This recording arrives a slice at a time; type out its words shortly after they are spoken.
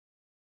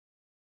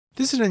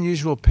This is an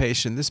unusual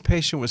patient. This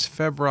patient was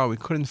febrile. We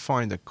couldn't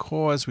find a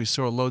cause. We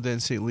saw a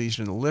low-density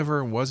lesion in the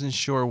liver, wasn't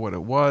sure what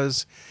it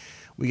was.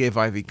 We gave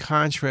IV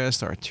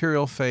contrast,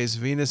 arterial phase,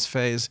 venous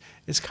phase.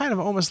 It's kind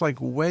of almost like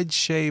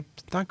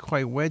wedge-shaped, not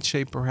quite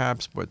wedge-shaped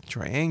perhaps, but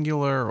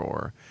triangular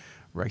or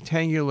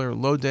rectangular,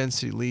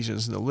 low-density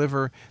lesions in the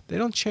liver. They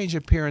don't change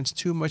appearance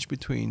too much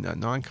between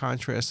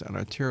non-contrast and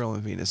arterial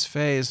and venous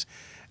phase.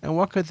 And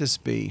what could this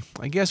be?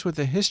 I guess with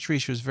the history,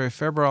 she was very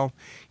febrile.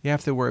 You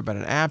have to worry about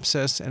an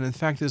abscess, and in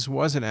fact, this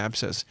was an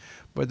abscess.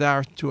 But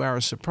to our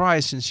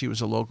surprise, since she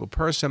was a local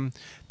person,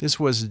 this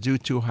was due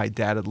to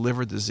hydatid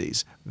liver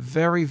disease.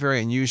 Very,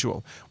 very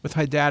unusual. With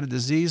hydatid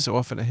disease,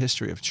 often a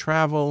history of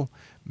travel,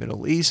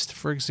 Middle East,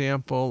 for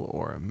example,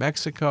 or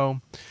Mexico.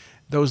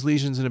 Those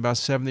lesions in about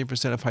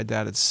 70% of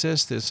hydatid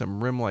cysts, there's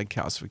some rim-like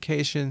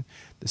calcification.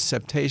 The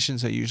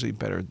septations are usually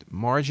better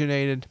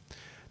marginated.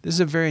 This is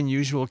a very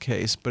unusual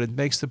case, but it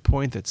makes the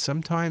point that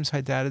sometimes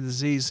hydatid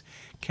disease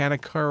can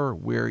occur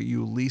where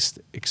you least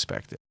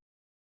expect it.